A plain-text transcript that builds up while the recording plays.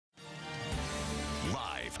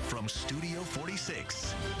from Studio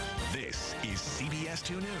 46, this is CBS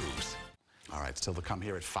 2 News. All right, still to come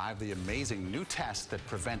here at 5, the amazing new test that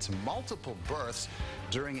prevents multiple births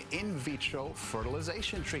during in vitro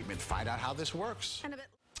fertilization treatment. Find out how this works.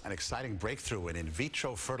 An exciting breakthrough in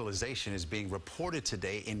vitro fertilization is being reported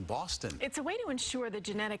today in Boston. It's a way to ensure the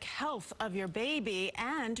genetic health of your baby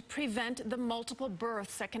and prevent the multiple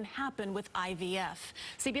births that can happen with IVF.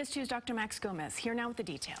 CBS 2's Dr. Max Gomez here now with the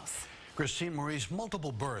details. Christine, Maurice,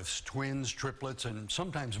 multiple births, twins, triplets, and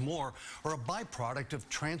sometimes more, are a byproduct of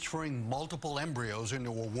transferring multiple embryos into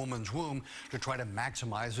a woman's womb to try to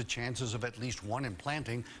maximize the chances of at least one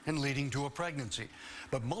implanting and leading to a pregnancy.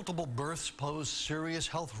 But multiple births pose serious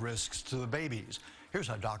health risks to the babies. Here's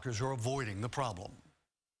how doctors are avoiding the problem.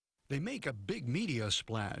 They make a big media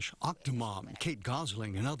splash, Octomom, Kate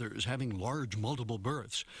Gosling, and others having large multiple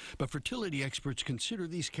births. But fertility experts consider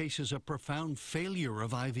these cases a profound failure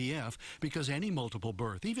of IVF because any multiple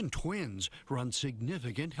birth, even twins, run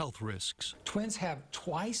significant health risks. Twins have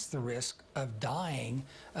twice the risk of dying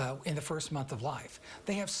in the first month of life.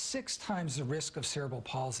 They have 6 times the risk of cerebral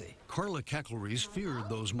palsy. Carla Keckleries feared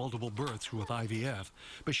those multiple births with IVF,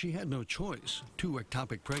 but she had no choice. 2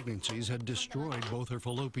 ectopic pregnancies had destroyed both her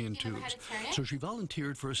fallopian tubes. So she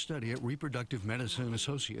volunteered for a study at Reproductive Medicine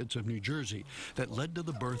Associates of New Jersey that led to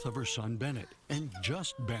the birth of her son Bennett, and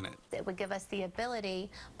just Bennett. It would give us the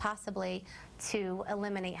ability, possibly, to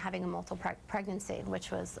eliminate having a multiple pregnancy,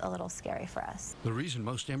 which was a little scary for us. The reason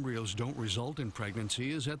most embryos don't result in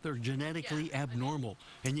pregnancy is that they're genetically abnormal,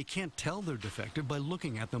 and you can't tell they're defective by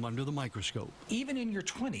looking at them under the microscope. Even in your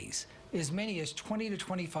 20s, as many as 20 to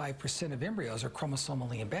 25% of embryos are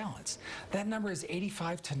chromosomally imbalanced. That number is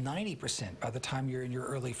 85 to 90% by the time you're in your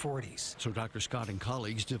early 40s. So Dr. Scott and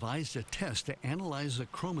colleagues devised a test to analyze the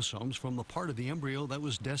chromosomes from the part of the embryo that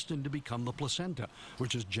was destined to become the placenta,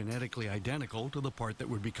 which is genetically identical to the part that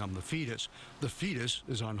would become the fetus. The fetus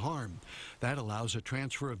is unharmed. That allows a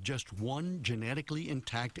transfer of just one genetically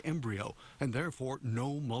intact embryo, and therefore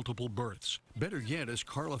no multiple births. Better yet, as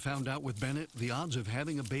Carla found out with Bennett, the odds of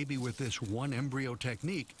having a baby with this one embryo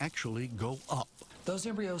technique actually go up. Those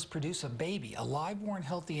embryos produce a baby, a live-born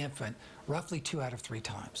healthy infant, roughly 2 out of 3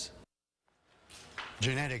 times.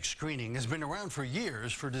 Genetic screening has been around for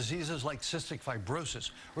years for diseases like cystic fibrosis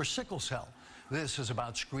or sickle cell. This is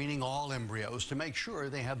about screening all embryos to make sure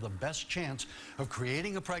they have the best chance of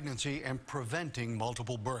creating a pregnancy and preventing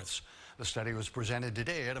multiple births. The study was presented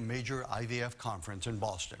today at a major IVF conference in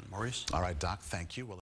Boston. Maurice? All right, Doc, thank you.